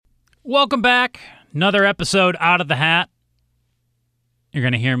Welcome back. Another episode out of the hat. You're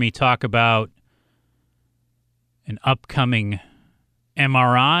going to hear me talk about an upcoming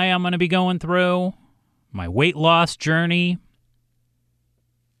MRI I'm going to be going through, my weight loss journey,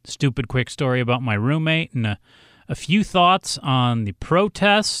 stupid quick story about my roommate, and a few thoughts on the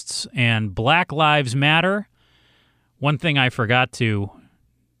protests and Black Lives Matter. One thing I forgot to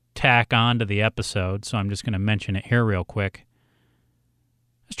tack on to the episode, so I'm just going to mention it here real quick.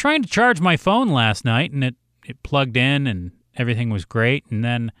 I was trying to charge my phone last night, and it plugged in, and everything was great. And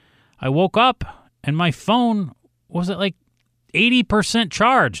then I woke up, and my phone was at like 80%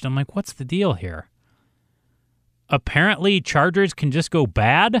 charged. I'm like, what's the deal here? Apparently, chargers can just go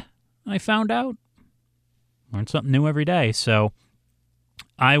bad, I found out. Learn something new every day. So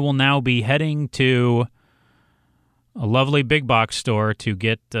I will now be heading to a lovely big box store to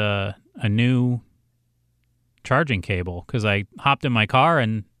get a new charging cable, because I hopped in my car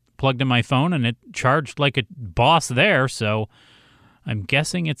and plugged in my phone and it charged like a boss there. So I'm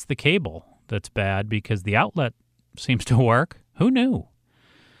guessing it's the cable that's bad because the outlet seems to work. Who knew?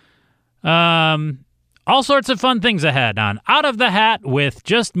 All sorts of fun things ahead on Out of the Hat with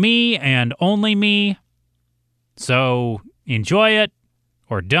just me and only me. So enjoy it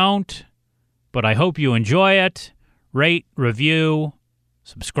or don't, but I hope you enjoy it. Rate, review,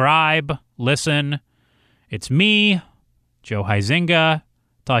 subscribe, listen. It's me, Joe Huizenga,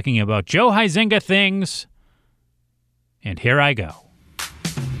 talking about Joe Huizenga things, and here I go.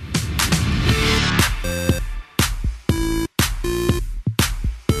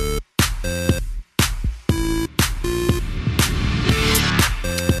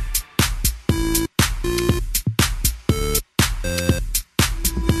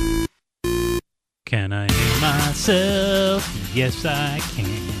 Can I hear myself? Yes, I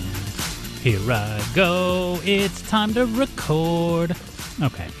can. Here I go. It's time to record.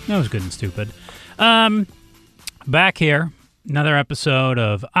 Okay, that was good and stupid. Back here, another episode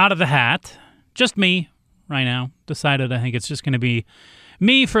of Out of the Hat. Just me right now. Decided I think it's just going to be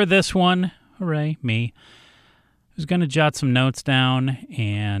me for this one. Hooray, me. I was going to jot some notes down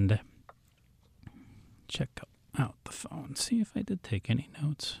and check out the phone. See if I did take any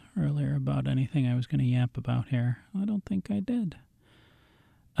notes earlier about anything I was going to yap about here. I don't think I did.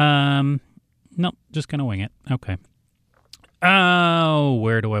 Nope, just going to wing it. Okay. Oh,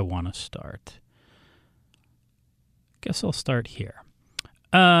 where do I want to start? Guess I'll start here.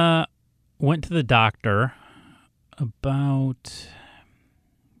 Went to the doctor about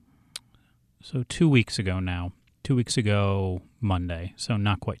 2 weeks ago now. 2 weeks ago Monday, so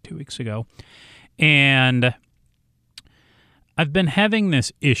not quite 2 weeks ago. And I've been having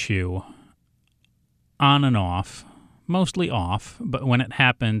this issue on and off, mostly off, but when it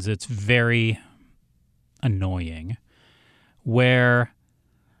happens, it's very annoying, where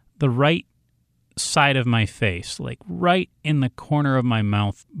the right side of my face, like right in the corner of my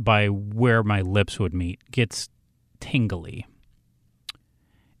mouth by where my lips would meet, gets tingly.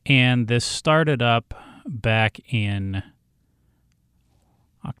 And this started up back in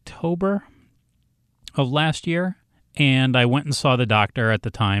October of last year. And I went and saw the doctor at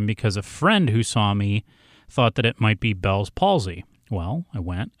the time because a friend who saw me thought that it might be Bell's palsy. Well, I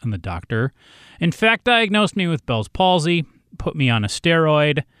went, and the doctor, in fact, diagnosed me with Bell's palsy, put me on a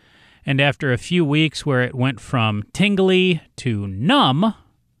steroid, and after a few weeks where it went from tingly to numb,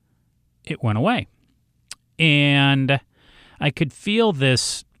 it went away. And I could feel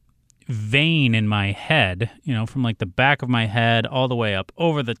this vein in my head, from like the back of my head all the way up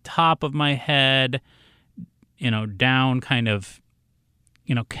over the top of my head, down kind of,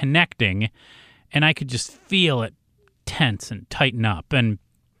 connecting, and I could just feel it tense and tighten up. And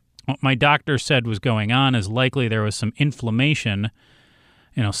what my doctor said was going on is likely there was some inflammation,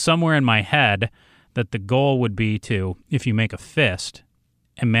 somewhere in my head, that the goal would be to, if you make a fist,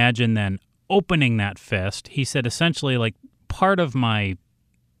 imagine then opening that fist. He said essentially like part of my,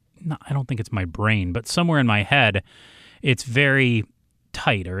 I don't think it's my brain, but somewhere in my head, it's very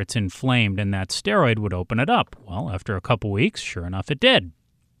tight or it's inflamed, and that steroid would open it up. Well, after a couple weeks, sure enough, it did.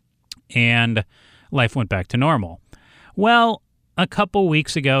 And life went back to normal. Well, a couple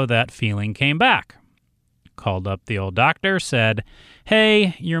weeks ago, that feeling came back. Called up the old doctor, said,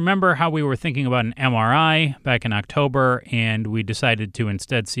 hey, you remember how we were thinking about an MRI back in October, and we decided to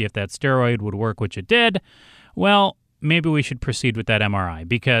instead see if that steroid would work, which it did? Well, maybe we should proceed with that MRI,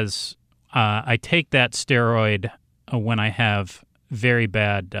 because I take that steroid when I have very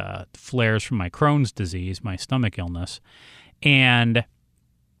bad flares from my Crohn's disease, my stomach illness, and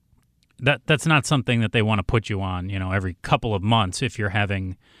that's not something that they want to put you on, every couple of months if you're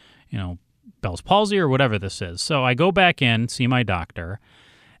having, Bell's palsy or whatever this is. So I go back in, see my doctor,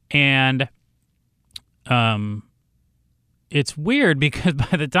 And it's weird because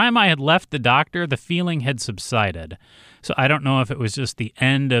by the time I had left the doctor, the feeling had subsided. So I don't know if it was just the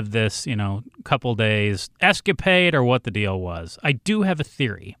end of this, couple days escapade or what the deal was. I do have a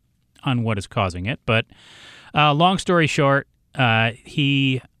theory on what is causing it, but long story short,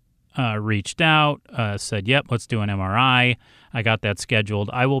 he reached out, said, yep, let's do an MRI. I got that scheduled.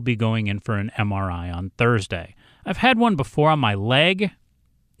 I will be going in for an MRI on Thursday. I've had one before on my leg.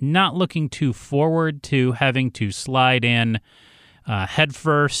 Not looking too forward to having to slide in head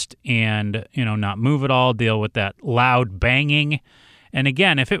first and, not move at all, deal with that loud banging. And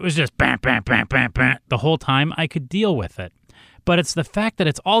again, if it was just bam, bam, bam, bam, bam the whole time, I could deal with it. But it's the fact that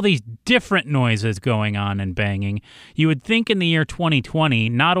it's all these different noises going on and banging. You would think in the year 2020,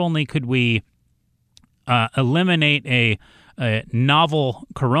 not only could we eliminate a novel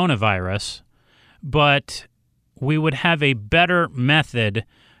coronavirus, but we would have a better method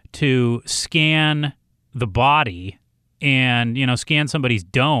to scan the body and, scan somebody's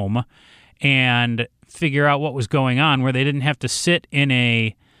dome and figure out what was going on, where they didn't have to sit in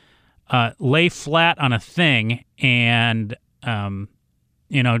a lay flat on a thing and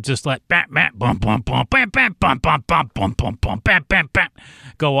just let bam bam bum bum bum bam bam bum bum bum bum bum bum bam bam bam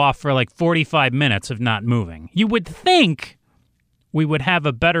go off for like 45 minutes of not moving. You would think we would have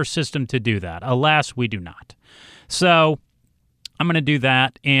a better system to do that. Alas, we do not. So I'm going to do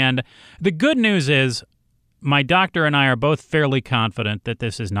that. And the good news is my doctor and I are both fairly confident that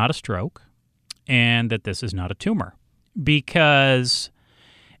this is not a stroke and that this is not a tumor, because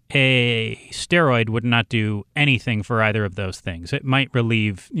a steroid would not do anything for either of those things. It might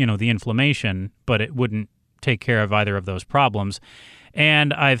relieve, the inflammation, but it wouldn't take care of either of those problems.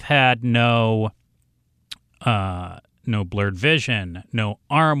 And I've had no blurred vision, no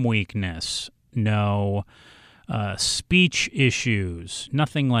arm weakness, no speech issues,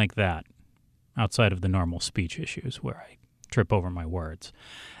 nothing like that, outside of the normal speech issues where I trip over my words.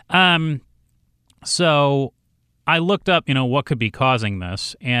 So I looked up, what could be causing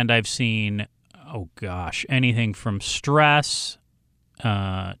this, and I've seen, anything from stress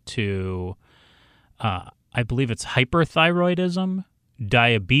to, I believe it's hyperthyroidism.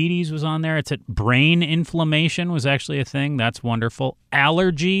 Diabetes was on there. It's at brain inflammation was actually a thing. That's wonderful.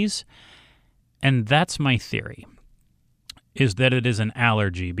 Allergies. And that's my theory, is that it is an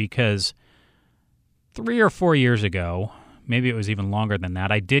allergy, because 3 or 4 years ago, maybe it was even longer than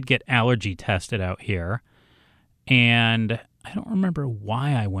that, I did get allergy tested out here. And I don't remember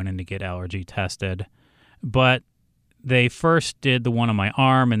why I went in to get allergy tested, but they first did the one on my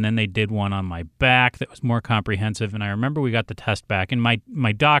arm, and then they did one on my back that was more comprehensive. And I remember we got the test back, and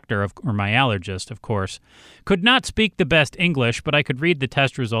my doctor, or my allergist, of course, could not speak the best English, but I could read the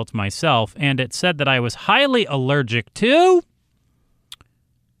test results myself, and it said that I was highly allergic to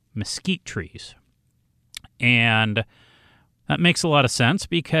mesquite trees. And that makes a lot of sense,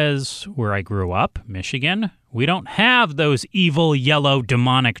 because where I grew up, Michigan, we don't have those evil yellow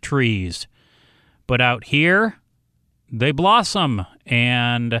demonic trees. But out here, they blossom,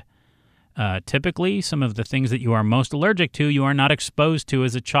 and typically some of the things that you are most allergic to, you are not exposed to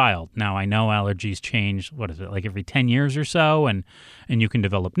as a child. Now, I know allergies change, like every 10 years or so, and you can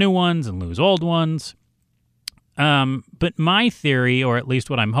develop new ones and lose old ones. But my theory, or at least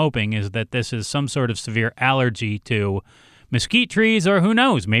what I'm hoping, is that this is some sort of severe allergy to mesquite trees, or who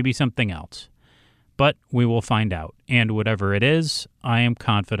knows, maybe something else. But we will find out. And whatever it is, I am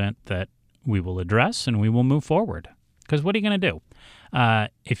confident that we will address and we will move forward. Because what are you going to do?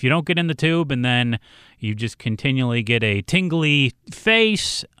 If you don't get in the tube and then you just continually get a tingly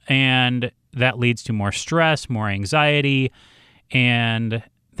face, and that leads to more stress, more anxiety, and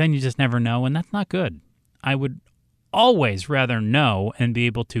then you just never know, and that's not good. I would always rather know and be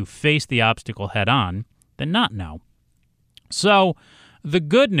able to face the obstacle head on than not know. So the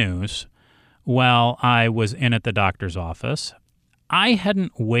good news, while I was in at the doctor's office, I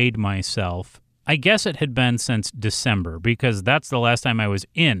hadn't weighed myself. I guess it had been since December, because that's the last time I was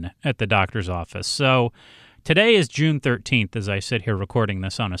in at the doctor's office. So today is June 13th as I sit here recording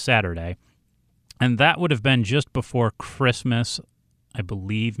this on a Saturday, and that would have been just before Christmas, I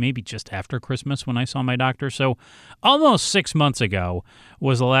believe, maybe just after Christmas when I saw my doctor. So almost 6 months ago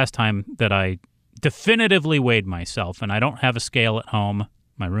was the last time that I definitively weighed myself, and I don't have a scale at home.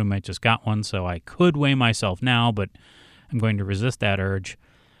 My roommate just got one, so I could weigh myself now, but I'm going to resist that urge.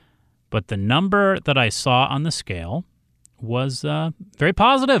 But the number that I saw on the scale was very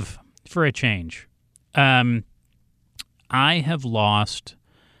positive for a change. I have lost,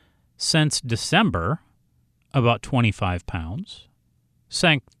 since December, about 25 pounds.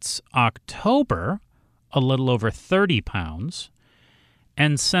 Since October, a little over 30 pounds.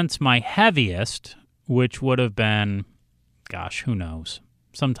 And since my heaviest, which would have been, gosh, who knows,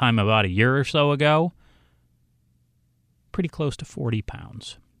 sometime about a year or so ago, pretty close to 40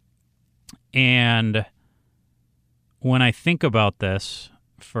 pounds. And when I think about this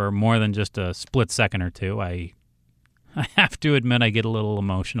for more than just a split second or two, I have to admit I get a little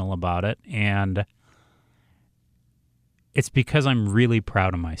emotional about it. And it's because I'm really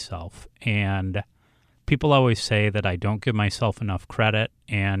proud of myself. And people always say that I don't give myself enough credit.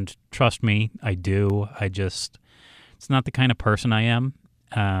 And trust me, I do. It's not the kind of person I am.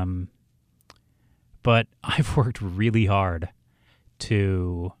 But I've worked really hard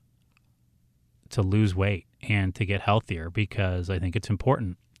to lose weight and to get healthier because I think it's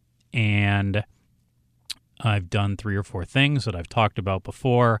important. And I've done 3 or 4 things that I've talked about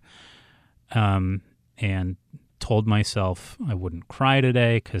before, and told myself I wouldn't cry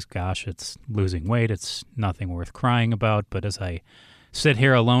today because, gosh, it's losing weight. It's nothing worth crying about. But as I sit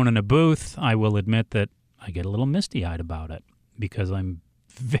here alone in a booth, I will admit that I get a little misty-eyed about it because I'm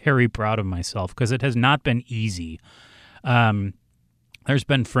very proud of myself because it has not been easy. There's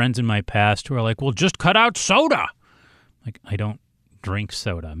been friends in my past who are like, well, just cut out soda. Like, I don't drink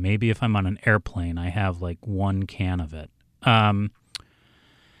soda. Maybe if I'm on an airplane, I have like 1 can of it.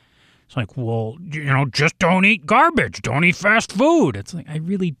 It's like, well, just don't eat garbage. Don't eat fast food. It's like, I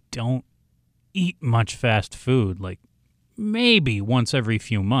really don't eat much fast food, like maybe once every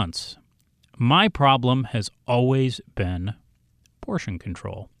few months. My problem has always been portion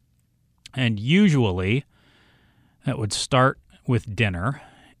control. And usually that would start with dinner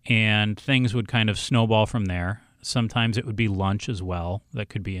and things would kind of snowball from there. Sometimes it would be lunch as well. That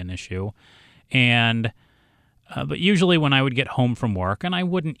could be an issue. And but usually when I would get home from work, and I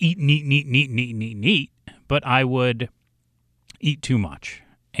wouldn't eat, but I would eat too much.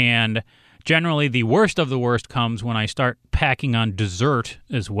 And generally the worst of the worst comes when I start packing on dessert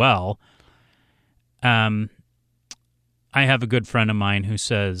as well. I have a good friend of mine who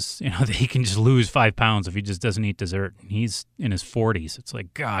says, that he can just lose 5 pounds if he just doesn't eat dessert. He's in his 40s. It's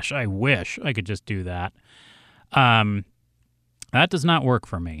like, gosh, I wish I could just do that. That does not work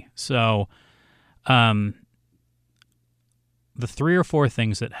for me. So, the 3 or 4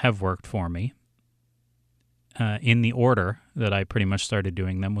 things that have worked for me, in the order that I pretty much started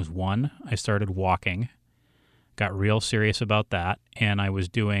doing them was 1, I started walking, got real serious about that, and I was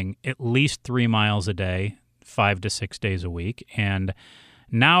doing at least 3 miles a day, 5 to 6 days a week. And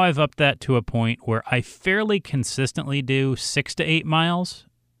now I've upped that to a point where I fairly consistently do 6 to 8 miles,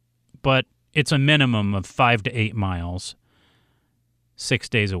 but it's a minimum of 5 to 8 miles, 6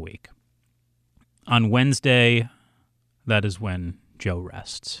 days a week. On Wednesday, that is when Joe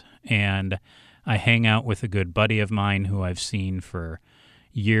rests. And I hang out with a good buddy of mine who I've seen for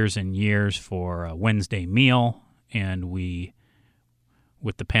years and years for a Wednesday meal. And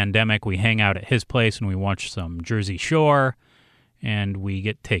with the pandemic, we hang out at his place and we watch some Jersey Shore and we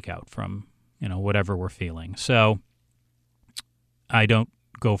get takeout from, whatever we're feeling. So I don't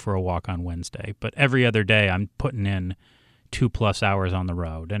go for a walk on Wednesday, but every other day I'm putting in 2+ hours on the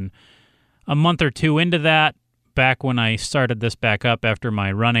road. And a month or 2 into that, back when I started this back up after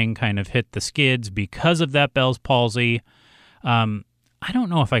my running kind of hit the skids because of that Bell's palsy, I don't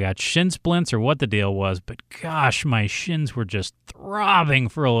know if I got shin splints or what the deal was, but gosh, my shins were just throbbing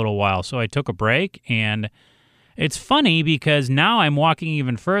for a little while. So I took a break, and it's funny because now I'm walking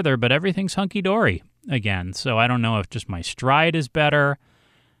even further, but everything's hunky-dory again. So I don't know if just my stride is better.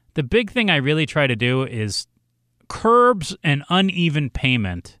 The big thing I really try to do is curbs and uneven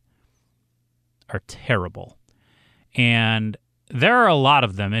pavement are terrible. And there are a lot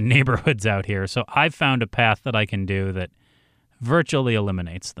of them in neighborhoods out here. So I've found a path that I can do that virtually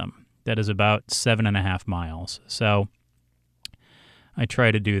eliminates them. That is about 7.5 miles. So I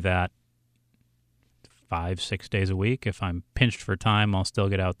try to do that 5-6 days a week. If I'm pinched for time, I'll still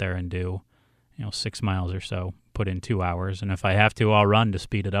get out there and do 6 miles or so, put in 2 hours. And if I have to, I'll run to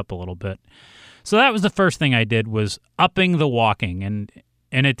speed it up a little bit. So that was the first thing I did, was upping the walking.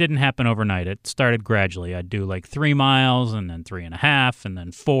 And it didn't happen overnight. It started gradually. I'd do like 3 miles and then 3.5 and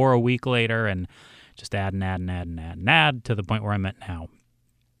then 4 a week later, and just add to the point where I'm at now.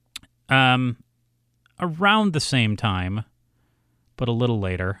 Around the same time, but a little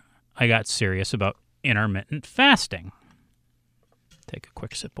later, I got serious about intermittent fasting. Take a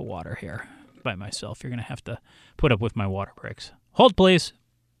quick sip of water here by myself. You're going to have to put up with my water breaks. Hold, please.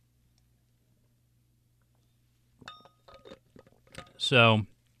 So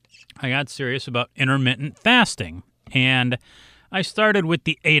I got serious about intermittent fasting, and I started with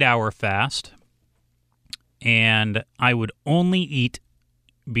the 8-hour fast, and I would only eat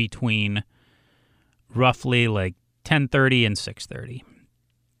between roughly like 10:30 and 6:30.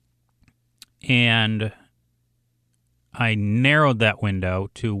 And I narrowed that window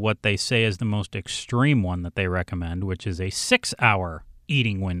to what they say is the most extreme one that they recommend, which is a 6-hour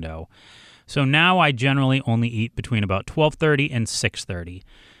eating window. So now I generally only eat between about 12:30 and 6:30.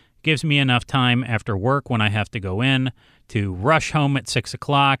 Gives me enough time after work when I have to go in to rush home at 6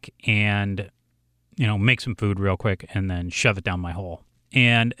 o'clock and, make some food real quick and then shove it down my hole.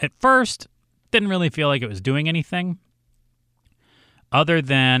 And at first, didn't really feel like it was doing anything other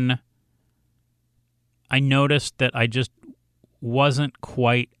than I noticed that I just wasn't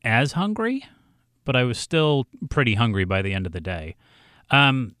quite as hungry, but I was still pretty hungry by the end of the day.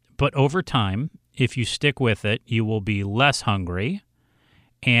 But over time, if you stick with it, you will be less hungry.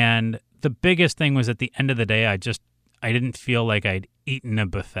 And the biggest thing was at the end of the day, I didn't feel like I'd eaten a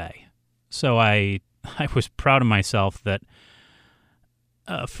buffet. So I was proud of myself that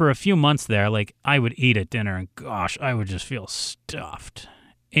for a few months there, like I would eat at dinner and gosh, I would just feel stuffed.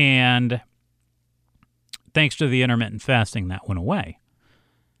 And thanks to the intermittent fasting, that went away.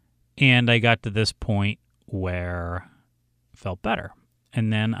 And I got to this point where it felt better.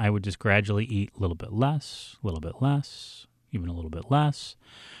 And then I would just gradually eat a little bit less, even a little bit less,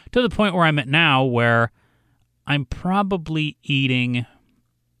 to the point where I'm at now where I'm probably eating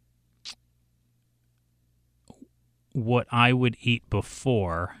what I would eat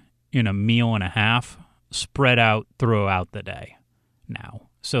before in a meal and a half spread out throughout the day now.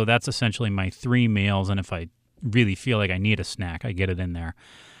 So that's essentially my 3 meals, and if I really feel like I need a snack, I get it in there.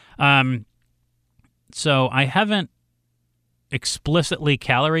 So I haven't explicitly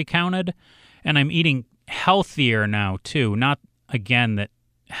calorie counted, and I'm eating healthier now too. Not, again, that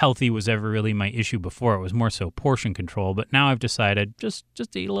healthy was ever really my issue before. It was more so portion control, but now I've decided just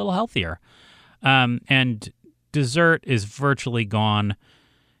to eat a little healthier. And dessert is virtually gone.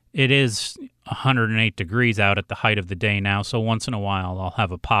 It is 108 degrees out at the height of the day now, so once in a while I'll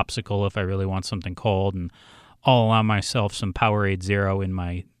have a popsicle if I really want something cold, and I'll allow myself some Powerade Zero in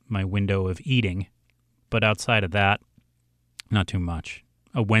my window of eating. But outside of that, not too much.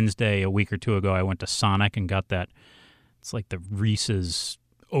 A Wednesday, a week or two ago, I went to Sonic and got that. It's like the Reese's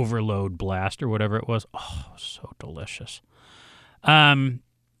Overload Blast or whatever it was. Oh, so delicious.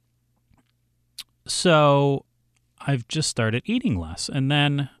 So I've just started eating less. And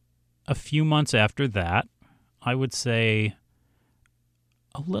then a few months after that, I would say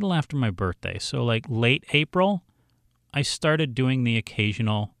a little after my birthday, so like late April, I started doing the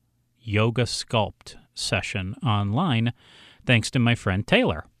occasional yoga sculpt session online thanks to my friend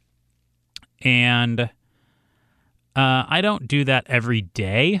Taylor. And I don't do that every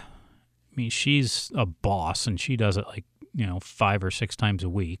day. I mean, she's a boss and she does it 5 or 6 times a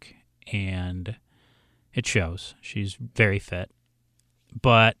week, and it shows. She's very fit.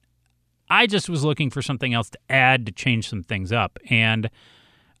 But I just was looking for something else to add to change some things up, and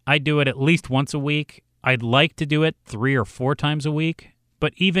I do it at least once a week. I'd like to do it 3 or 4 times a week,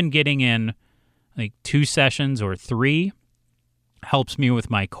 but even getting in 2 sessions or 3 helps me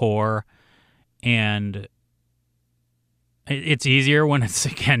with my core, and it's easier when it's,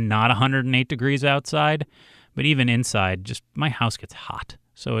 again, not 108 degrees outside, but even inside, just my house gets hot.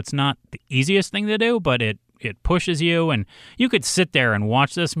 So it's not the easiest thing to do, but it pushes you, and you could sit there and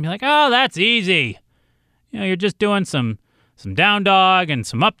watch this and be like, oh, that's easy. You're just doing some down dog and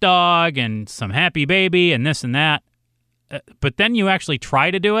some up dog and some happy baby and this and that. But then you actually try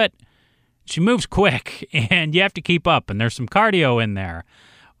to do it. She moves quick, and you have to keep up, and there's some cardio in there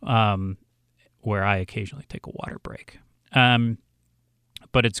where I occasionally take a water break.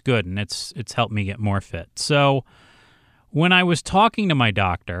 But it's good, and it's helped me get more fit. So when I was talking to my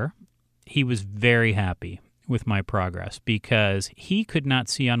doctor, he was very happy with my progress because he could not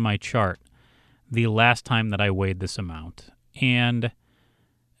see on my chart the last time that I weighed this amount. And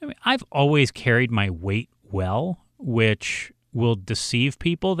I've always carried my weight well, which will deceive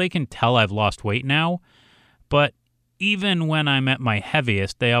people. They can tell I've lost weight now, but even when I'm at my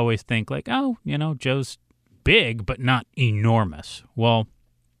heaviest, they always think Joe's big, but not enormous. Well,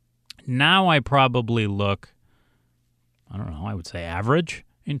 now I probably look, I would say average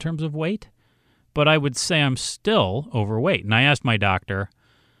in terms of weight, but I would say I'm still overweight. And I asked my doctor,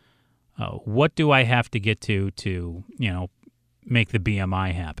 what do I have to get to make the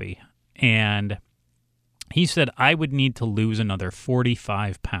BMI happy? And he said I would need to lose another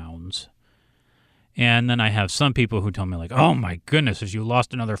 45 pounds. And then I have some people who tell me oh my goodness, if you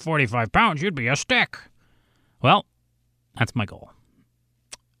lost another 45 pounds, you'd be a stick. Well, that's my goal.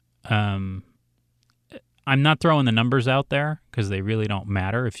 I'm not throwing the numbers out there because they really don't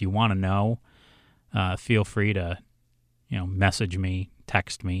matter. If you want to know, feel free to, message me,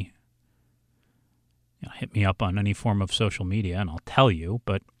 text me, hit me up on any form of social media, and I'll tell you.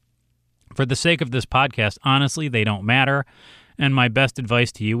 But For the sake of this podcast, honestly, they don't matter. And my best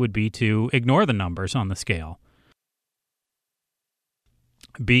advice to you would be to ignore the numbers on the scale.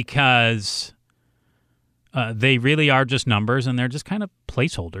 Because they really are just numbers, and they're just kind of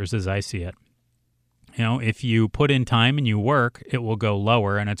placeholders as I see it. You know, if you put in time and you work, it will go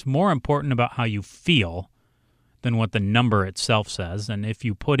lower, and it's more important about how you feel than what the number itself says. And if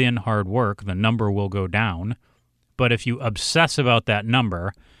you put in hard work, the number will go down. But if you obsess about that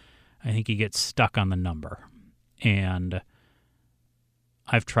number, I think you get stuck on the number. And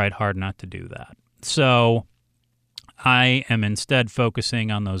I've tried hard not to do that. So I am instead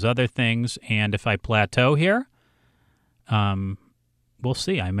focusing on those other things. And if I plateau here, we'll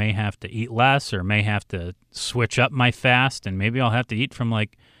see. I may have to eat less or may have to switch up my fast. And maybe I'll have to eat from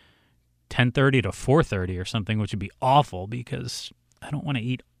like 10:30 to 4:30 or something, which would be awful because I don't want to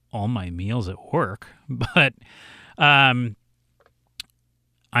eat all my meals at work. But I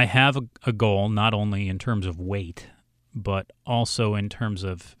have a goal, not only in terms of weight, but also in terms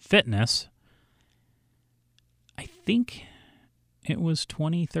of fitness. I think it was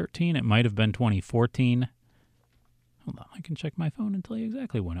 2013. It might have been 2014. Hold on, I can check my phone and tell you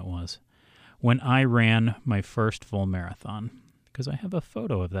exactly when it was. When I ran my first full marathon. Because I have a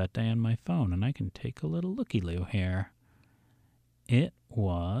photo of that day on my phone, and I can take a little looky-loo here. It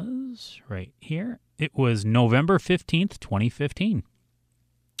was right here. It was November 15th, 2015.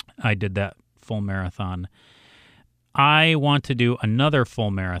 I did that full marathon. I want to do another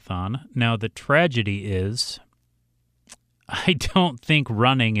full marathon. Now, the tragedy is I don't think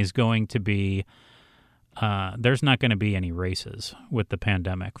running is going to be, there's not going to be any races with the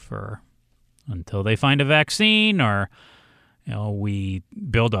pandemic until they find a vaccine or we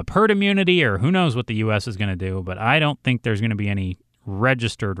build up herd immunity or who knows what the U.S. is going to do, but I don't think there's going to be any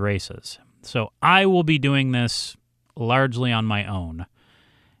registered races. So I will be doing this largely on my own,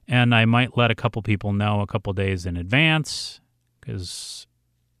 and I might let a couple people know a couple days in advance because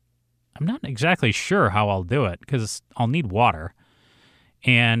I'm not exactly sure how I'll do it because I'll need water,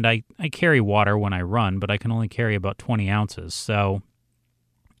 and I carry water when I run, but I can only carry about 20 ounces, so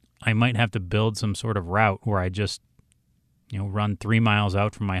I might have to build some sort of route where I just run 3 miles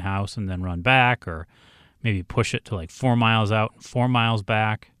out from my house and then run back, or maybe push it to like 4 miles out and 4 miles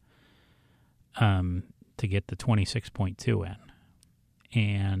back to get the 26.2 in.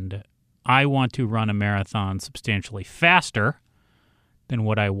 And I want to run a marathon substantially faster than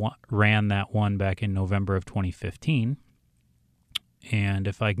what I ran that one back in November of 2015. And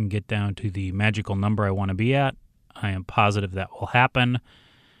if I can get down to the magical number I want to be at, I am positive that will happen.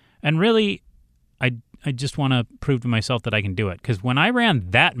 And really, I just want to prove to myself that I can do it. Because when I ran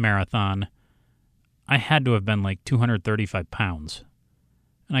that marathon, I had to have been like 235 pounds.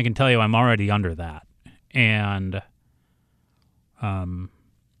 And I can tell you I'm already under that. And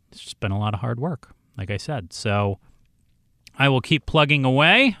it's just been a lot of hard work, like I said. So I will keep plugging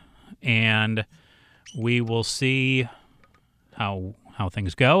away, and we will see how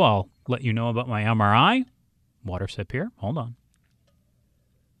things go. I'll let you know about my MRI. Water sip here. Hold on.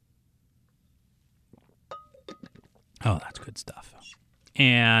 Oh, that's good stuff.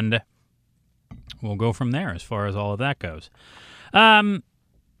 And we'll go from there as far as all of that goes.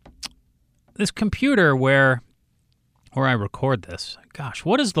 This computer where I record this, gosh,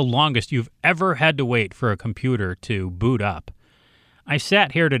 what is the longest you've ever had to wait for a computer to boot up? I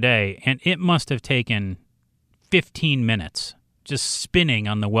sat here today, and it must have taken 15 minutes just spinning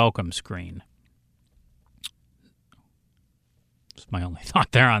on the welcome screen. That's my only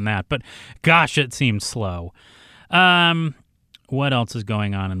thought there on that. But gosh, it seems slow. What else is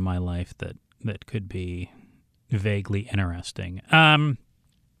going on in my life that could be vaguely interesting?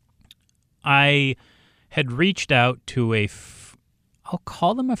 I had reached out to I'll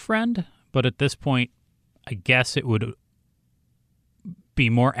call them a friend, but at this point, I guess it would be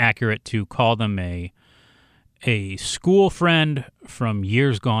more accurate to call them a school friend from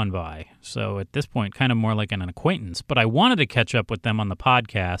years gone by. So at this point, kind of more like an acquaintance. But I wanted to catch up with them on the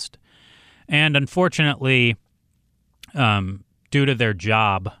podcast, and unfortunately, due to their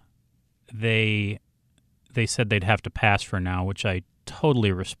job, they said they'd have to pass for now, which I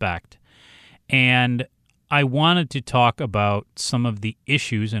totally respect. And I wanted to talk about some of the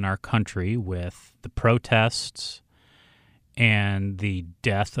issues in our country with the protests and the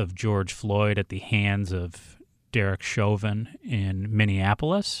death of George Floyd at the hands of Derek Chauvin in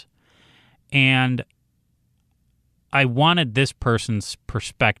Minneapolis. And I wanted this person's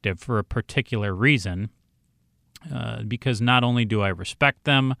perspective for a particular reason, because not only do I respect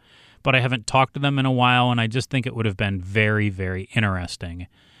them, but I haven't talked to them in a while, and I just think it would have been very, very interesting.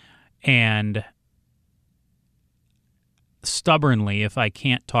 And stubbornly, if I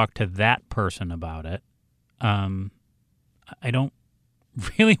can't talk to that person about it, I don't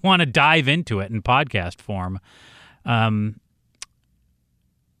really want to dive into it in podcast form.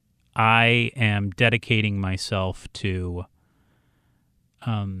 I am dedicating myself to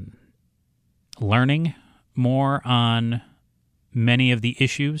learning more on many of the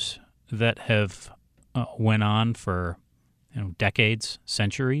issues that have went on for decades,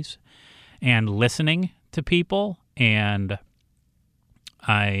 centuries, and listening to people. And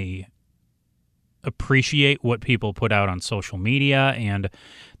I appreciate what people put out on social media, and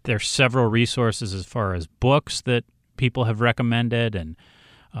there's several resources as far as books that people have recommended and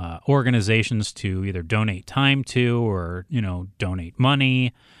organizations to either donate time to or, donate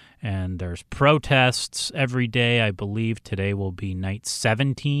money. And there's protests every day. I believe today will be night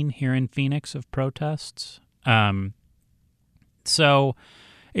 17 here in Phoenix of protests. So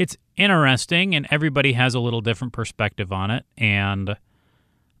it's interesting, and everybody has a little different perspective on it. And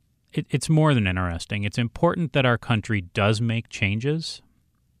it's more than interesting. It's important that our country does make changes.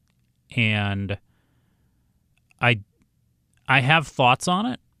 And I have thoughts on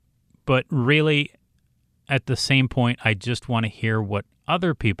it, but really at the same point, I just want to hear what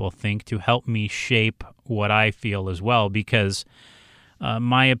other people think to help me shape what I feel as well, because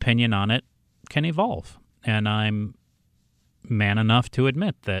my opinion on it can evolve. And I'm man enough to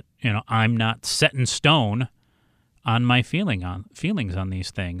admit that, I'm not set in stone on my feelings on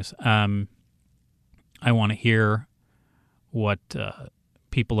these things. I want to hear what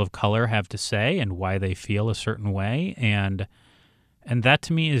people of color have to say and why they feel a certain way, and that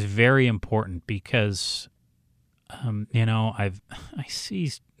to me is very important because, I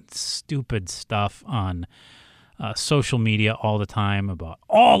see stupid stuff on social media all the time about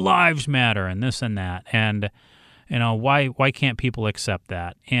all lives matter and this and that, and why can't people accept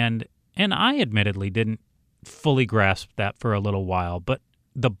that? And I admittedly didn't fully grasp that for a little while, but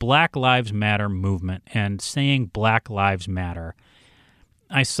the Black Lives Matter movement and saying Black Lives Matter,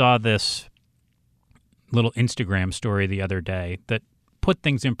 I saw this little Instagram story the other day that put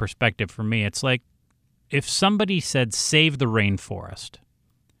things in perspective for me. It's like if somebody said save the rainforest,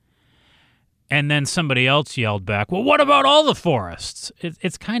 and then somebody else yelled back, well, what about all the forests?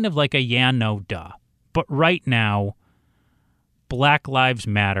 It's kind of like a yeah, no, duh. But right now, Black Lives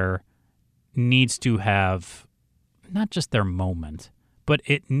Matter needs to have not just their moment, but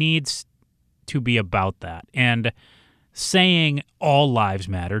it needs to be about that. And saying all lives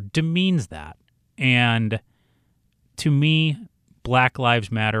matter demeans that. And to me, Black Lives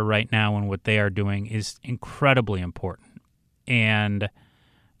Matter right now and what they are doing is incredibly important. And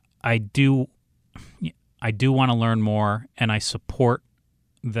I do want to learn more, and I support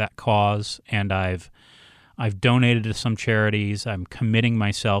that cause, and I've donated to some charities. I'm committing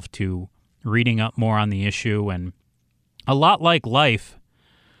myself to reading up more on the issue, and a lot like life,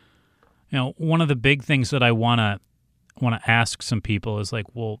 one of the big things that I want to ask some people is like,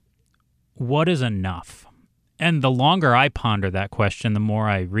 well, what is enough? And the longer I ponder that question, the more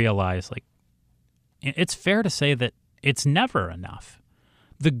I realize, like, it's fair to say that it's never enough.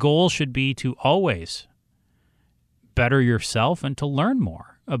 The goal should be to always better yourself and to learn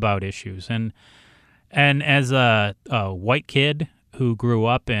more about issues. And as a white kid who grew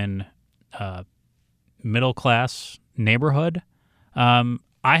up in a middle-class neighborhood,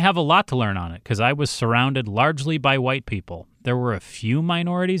 I have a lot to learn on it because I was surrounded largely by white people. There were a few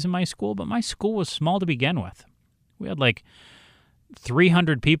minorities in my school, but my school was small to begin with. We had like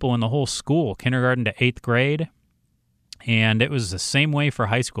 300 people in the whole school, kindergarten to 8th grade, and it was the same way for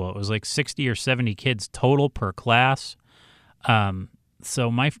high school. It was like 60 or 70 kids total per class.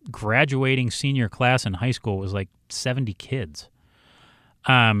 So my graduating senior class in high school was like 70 kids.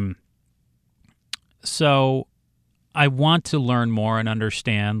 So I want to learn more and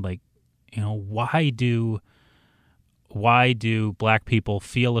understand, like, why do black people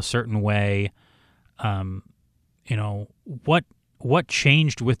feel a certain way? What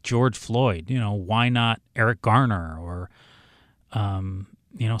changed with George Floyd? Why not Eric Garner or,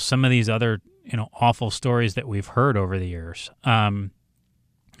 some of these other, awful stories that we've heard over the years.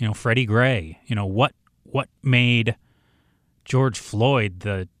 Freddie Gray, what made George Floyd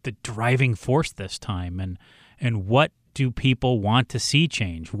the driving force this time? And what do people want to see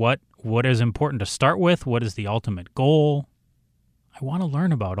change? What is important to start with? What is the ultimate goal? I want to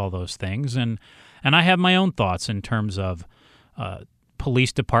learn about all those things. And I have my own thoughts in terms of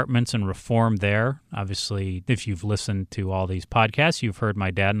police departments and reform there. Obviously, if you've listened to all these podcasts, you've heard my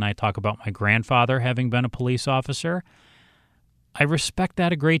dad and I talk about my grandfather having been a police officer. I respect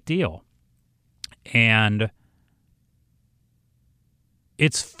that a great deal. And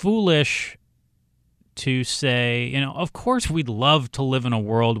it's foolish to say, of course we'd love to live in a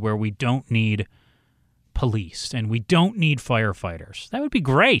world where we don't need police and we don't need firefighters. That would be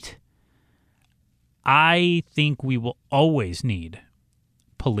great. I think we will always need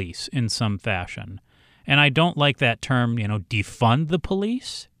police in some fashion. And I don't like that term, defund the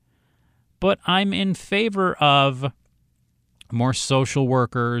police, but I'm in favor of more social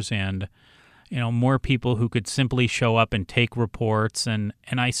workers and, more people who could simply show up and take reports. And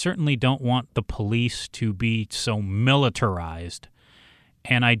I certainly don't want the police to be so militarized.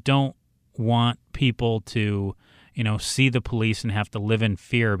 And I don't want people to, see the police and have to live in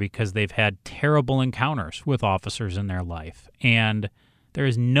fear because they've had terrible encounters with officers in their life. And there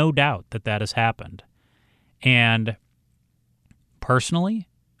is no doubt that that has happened. And personally,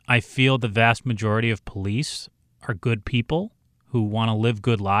 I feel the vast majority of police are good people who want to live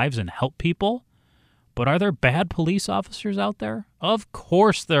good lives and help people. But are there bad police officers out there? Of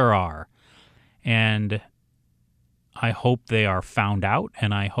course there are. And I hope they are found out,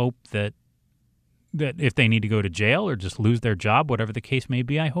 and I hope that if they need to go to jail or just lose their job, whatever the case may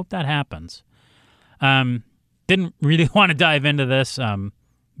be, I hope that happens. Didn't really want to dive into this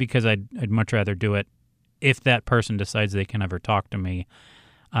because I'd much rather do it if that person decides they can ever talk to me.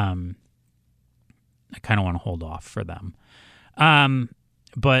 I kind of want to hold off for them.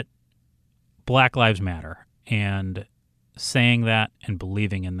 But Black Lives Matter, and saying that and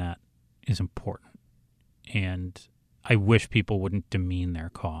believing in that is important. And I wish people wouldn't demean their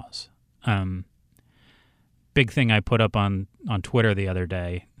cause. Big thing I put up on Twitter the other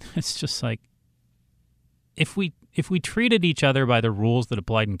day, it's just like, if we treated each other by the rules that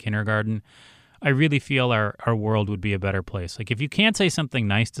applied in kindergarten, I really feel our world would be a better place. Like, if you can't say something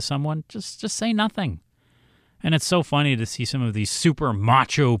nice to someone, just say nothing. And it's so funny to see some of these super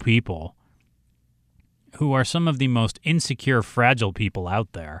macho people who are some of the most insecure, fragile people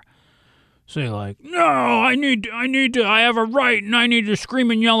out there say like, no, I have a right and I need to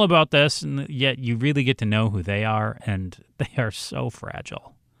scream and yell about this. And yet you really get to know who they are, and they are so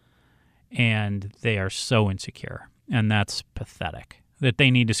fragile and they are so insecure. And that's pathetic that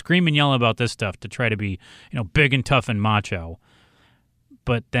they need to scream and yell about this stuff to try to be, big and tough and macho.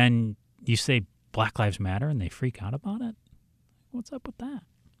 But then you say Black Lives Matter and they freak out about it. What's up with that?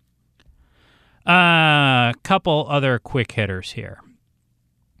 Couple other quick hitters here.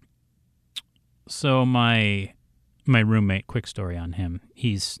 So my roommate, quick story on him.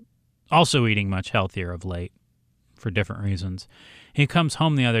 He's also eating much healthier of late for different reasons. He comes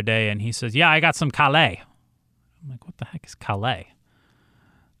home the other day and he says, yeah, I got some Calais. I'm like, what the heck is Calais?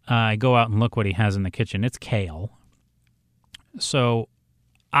 I go out and look what he has in the kitchen. It's kale. So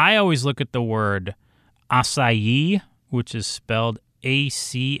I always look at the word acai, which is spelled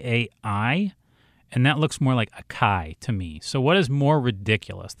A-C-A-I, and that looks more like acai to me. So what is more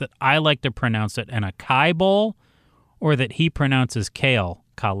ridiculous, that I like to pronounce it an acai bowl, or that he pronounces kale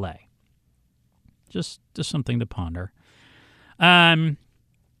Calais? Just something to ponder. Had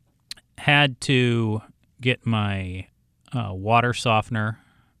to get my water softener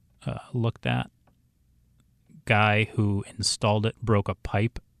looked at. Guy who installed it broke a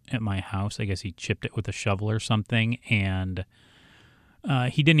pipe at my house. I guess he chipped it with a shovel or something, and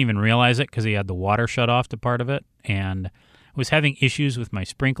he didn't even realize it because he had the water shut off to part of it, and was having issues with my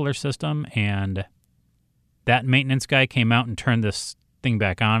sprinkler system, and that maintenance guy came out and turned this thing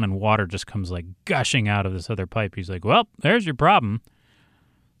back on, and water just comes like gushing out of this other pipe. He's like, well, there's your problem.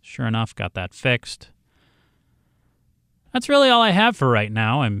 Sure enough, got that fixed. That's really all I have for right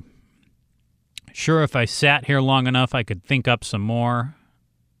now. I'm sure if I sat here long enough, I could think up some more.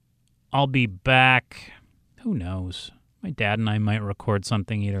 I'll be back. Who knows? My dad and I might record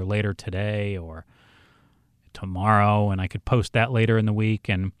something either later today or tomorrow, and I could post that later in the week.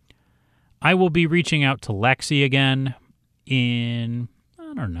 And I will be reaching out to Lexi again in,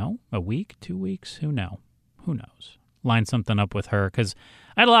 I don't know, a week, 2 weeks? Who knows? Line something up with her, because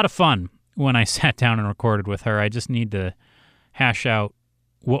I had a lot of fun when I sat down and recorded with her. I just need to hash out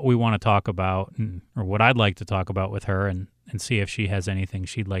what we want to talk about, or what I'd like to talk about with her, and see if she has anything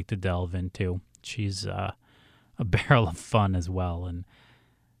she'd like to delve into. She's a barrel of fun as well, and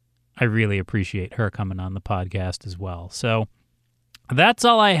I really appreciate her coming on the podcast as well. So that's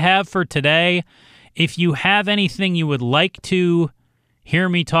all I have for today. If you have anything you would like to hear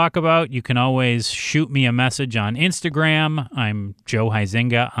me talk about, you can always shoot me a message on Instagram. I'm Joe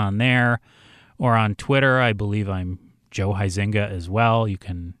Huizenga on there, or on Twitter. I believe I'm Joe Huizenga as well. You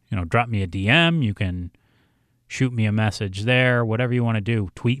can, drop me a DM. You can shoot me a message there. Whatever you want to do.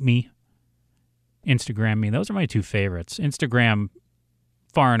 Tweet me. Instagram me. Those are my two favorites. Instagram,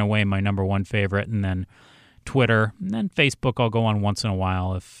 far and away my number one favorite, and then Twitter, and then Facebook I'll go on once in a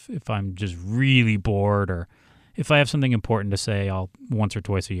while if I'm just really bored, or if I have something important to say, I'll once or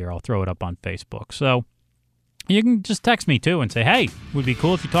twice a year I'll throw it up on Facebook. So you can just text me too and say, hey, would be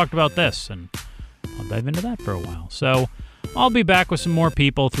cool if you talked about this, and I'll dive into that for a while. So I'll be back with some more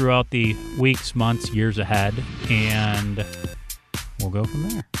people throughout the weeks, months, years ahead, and we'll go from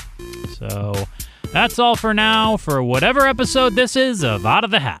there. So that's all for now for whatever episode this is of Out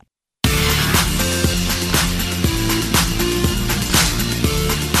of the Hat.